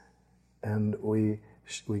space, and we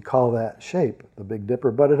call that shape the Big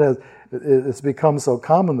Dipper. But it's become so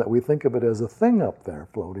common that we think of it as a thing up there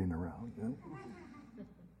floating around. You know?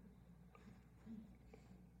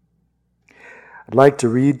 I'd like to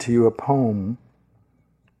read to you a poem,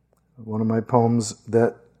 one of my poems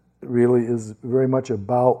that really is very much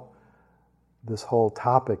about this whole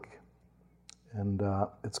topic, and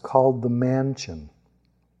it's called The Mansion.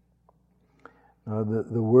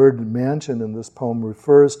 The word mansion in this poem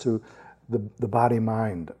refers to the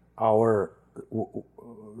body-mind, our,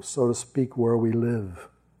 so to speak, where we live.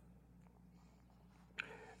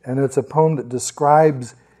 And it's a poem that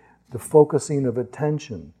describes the focusing of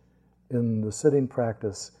attention in the sitting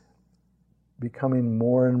practice becoming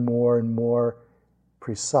more and more and more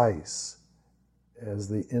precise as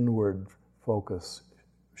the inward focus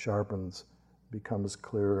sharpens, becomes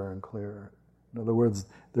clearer and clearer. In other words,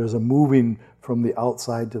 there's a moving from the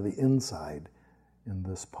outside to the inside in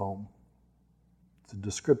this poem. It's a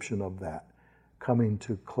description of that, coming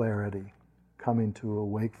to clarity, coming to a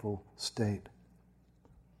wakeful state.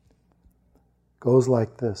 Goes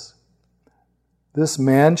like this. This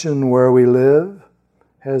mansion where we live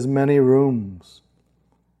has many rooms.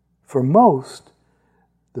 For most,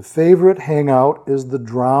 the favorite hangout is the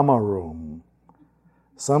drama room,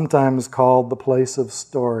 sometimes called the place of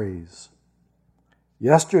stories.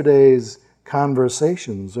 Yesterday's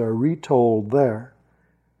conversations are retold there.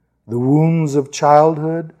 The wounds of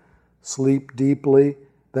childhood sleep deeply,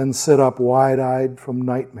 then sit up wide-eyed from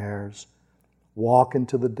nightmares, walk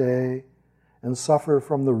into the day, and suffer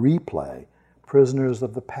from the replay, prisoners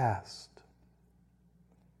of the past.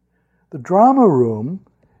 The drama room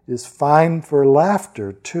is fine for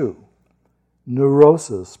laughter, too.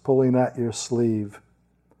 Neurosis pulling at your sleeve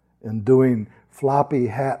and doing floppy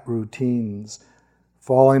hat routines,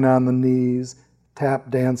 falling on the knees, tap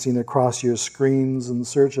dancing across your screens in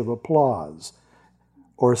search of applause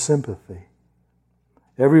or sympathy.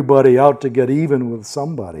 Everybody out to get even with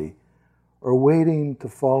somebody or waiting to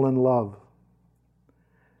fall in love.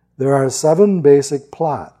 There are 7 basic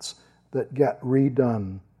plots that get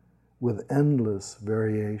redone with endless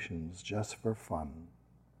variations just for fun.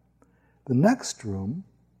 The next room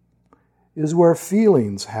is where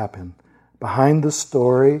feelings happen, behind the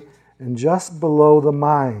story and just below the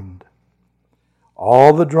mind.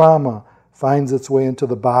 All the drama finds its way into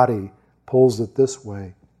the body, pulls it this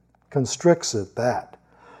way, constricts it that.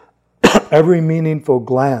 Every meaningful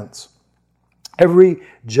glance, every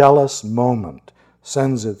jealous moment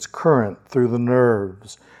sends its current through the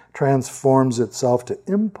nerves, transforms itself to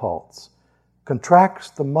impulse, contracts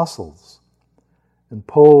the muscles, and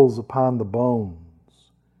pulls upon the bones.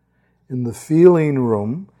 In the feeling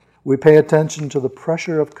room, we pay attention to the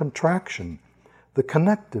pressure of contraction, the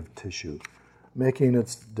connective tissue, making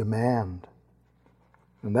its demand.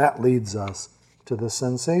 And that leads us to the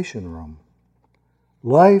sensation room.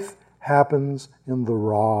 Life happens in the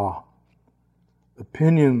raw.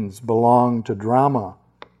 Opinions belong to drama,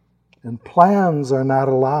 and plans are not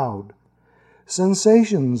allowed.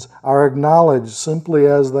 Sensations are acknowledged simply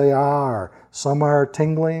as they are. Some are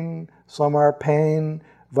tingling, some are pain.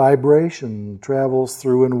 Vibration travels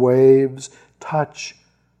through in waves, touch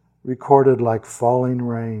recorded like falling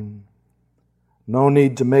rain. No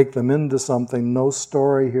need to make them into something, no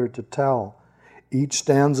story here to tell. Each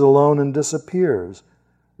stands alone and disappears,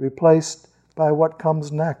 replaced by what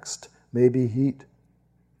comes next, maybe heat,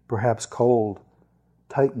 perhaps cold,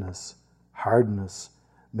 tightness, hardness,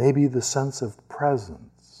 maybe the sense of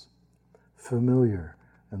presence, familiar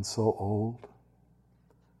and so old.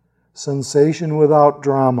 Sensation without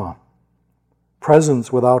drama,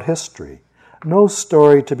 presence without history, no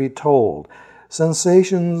story to be told.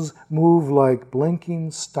 Sensations move like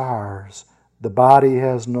blinking stars. The body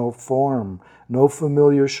has no form, no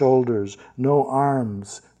familiar shoulders, no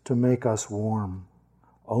arms to make us warm.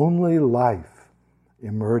 Only life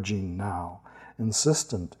emerging now,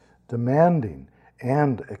 insistent, demanding,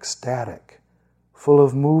 and ecstatic, full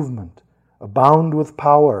of movement, abound with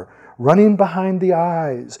power, running behind the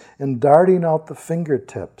eyes and darting out the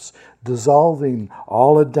fingertips, dissolving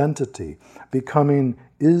all identity, becoming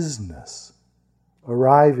isness,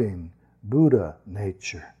 arriving Buddha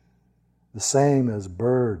nature, the same as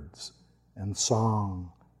birds and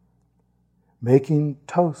song, making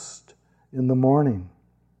toast in the morning,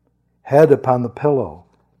 head upon the pillow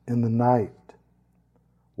in the night,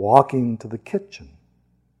 walking to the kitchen,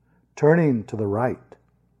 turning to the right,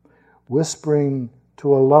 whispering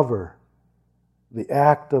to a lover, the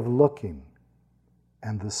act of looking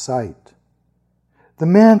and the sight. The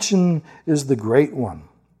mansion is the great one.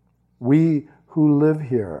 We who live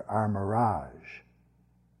here are mirage.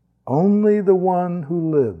 Only the one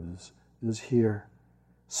who lives is here,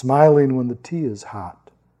 smiling when the tea is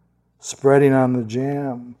hot, spreading on the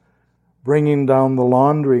jam, bringing down the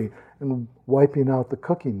laundry and wiping out the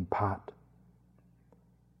cooking pot.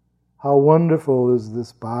 How wonderful is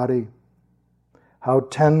this body. How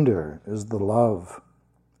tender is the love.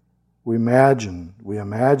 We imagine we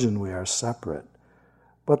are separate,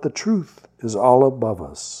 but the truth is all above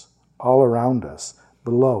us, all around us,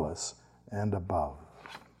 below us, and above.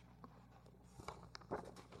 I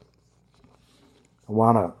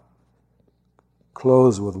want to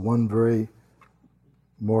close with one very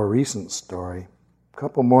more recent story. A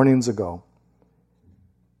couple mornings ago,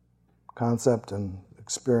 concept and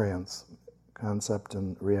experience, concept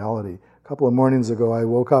and reality. A couple of mornings ago, I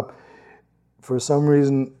woke up for some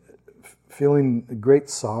reason feeling great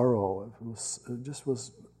sorrow. It just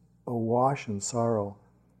was awash in sorrow.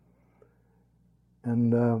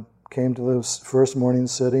 And came to the first morning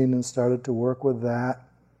sitting and started to work with that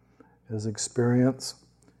as experience.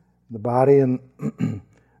 The body and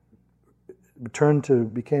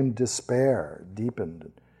became despair,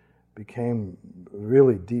 deepened, became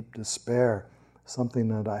really deep despair, something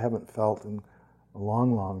that I haven't felt in a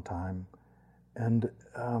long, long time. And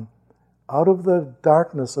out of the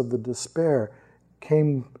darkness of the despair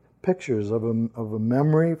came pictures of a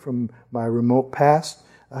memory from my remote past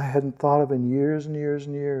I hadn't thought of in years and years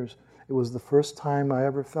and years. It was the first time I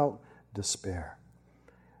ever felt despair.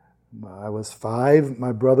 I was 5,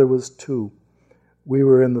 my brother was 2. We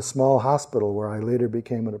were in the small hospital where I later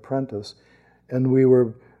became an apprentice, and we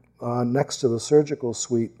were next to the surgical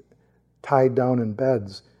suite, tied down in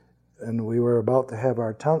beds, and we were about to have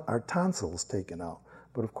our tonsils taken out.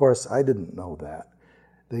 But of course, I didn't know that.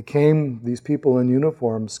 These people in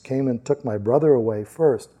uniforms came and took my brother away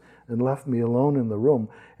first and left me alone in the room,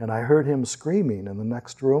 and I heard him screaming in the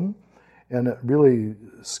next room, and it really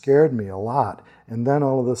scared me a lot. And then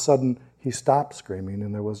all of a sudden, he stopped screaming,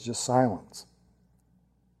 and there was just silence.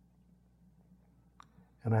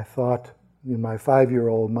 And I thought, in my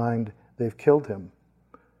 5-year-old mind, they've killed him.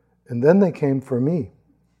 And then they came for me.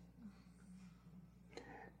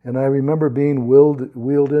 And I remember being wheeled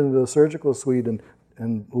into the surgical suite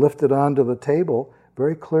and lifted onto the table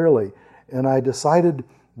very clearly. And I decided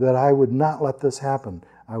that I would not let this happen.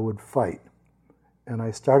 I would fight. And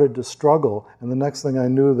I started to struggle, and the next thing I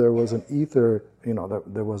knew, there was an ether,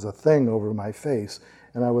 there was a thing over my face,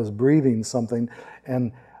 and I was breathing something,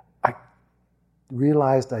 and I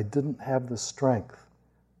realized I didn't have the strength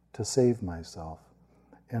to save myself.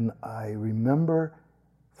 And I remember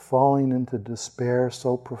falling into despair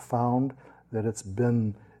so profound that it's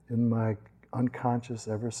been in my unconscious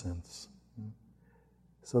ever since.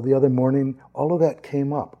 So the other morning, all of that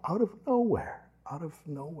came up out of nowhere.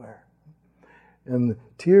 And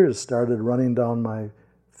tears started running down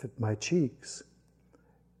my cheeks.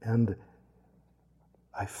 And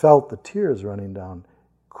I felt the tears running down,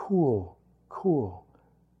 cool,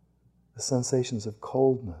 the sensations of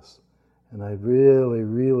coldness. And I really,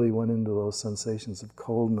 really went into those sensations of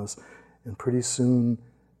coldness, and pretty soon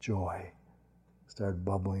joy started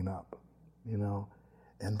bubbling up,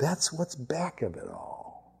 And that's what's back of it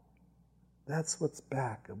all. That's what's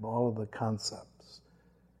back of all of the concepts.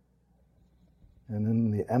 And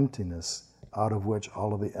in the emptiness out of which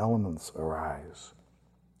all of the elements arise.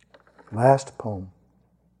 Last poem.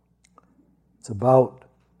 It's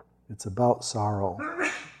about sorrow.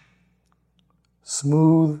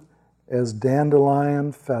 Smooth as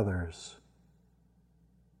dandelion feathers,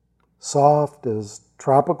 soft as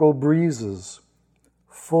tropical breezes,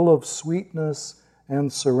 full of sweetness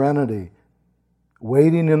and serenity,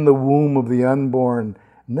 waiting in the womb of the unborn,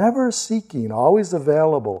 never seeking, always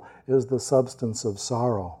available, is the substance of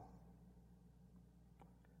sorrow.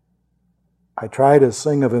 I try to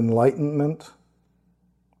sing of enlightenment,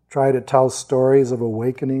 try to tell stories of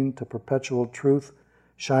awakening to perpetual truth,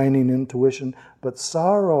 shining intuition, but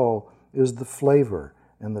sorrow is the flavor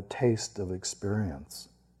and the taste of experience.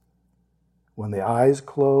 When the eyes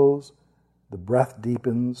close, the breath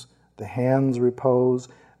deepens, the hands repose,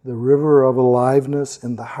 the river of aliveness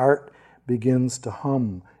in the heart begins to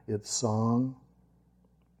hum its song.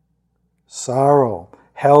 Sorrow,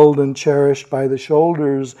 held and cherished by the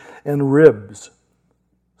shoulders and ribs.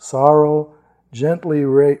 Sorrow, gently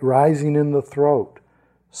rising in the throat.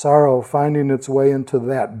 Sorrow finding its way into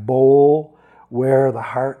that bowl where the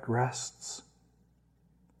heart rests.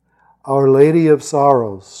 Our Lady of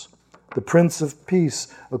Sorrows, the Prince of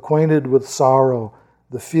Peace, acquainted with sorrow,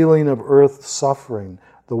 the feeling of earth's suffering,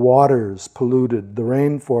 the waters polluted, the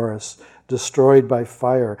rainforests destroyed by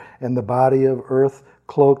fire, and the body of earth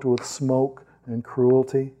cloaked with smoke, and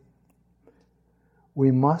cruelty.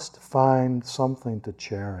 We must find something to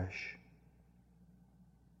cherish.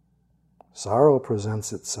 Sorrow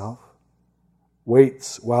presents itself,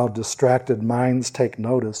 waits while distracted minds take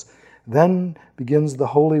notice, then begins the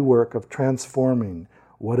holy work of transforming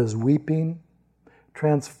what is weeping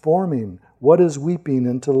into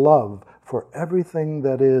love for everything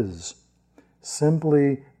that is,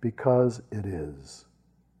 simply because it is.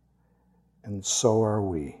 And so are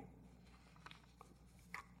we.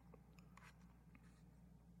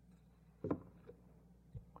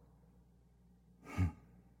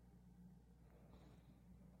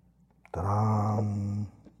 Ta-da!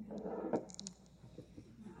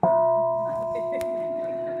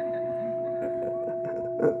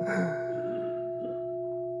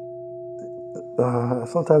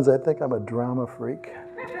 Sometimes I think I'm a drama freak.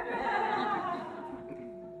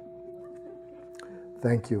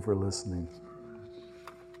 Thank you for listening.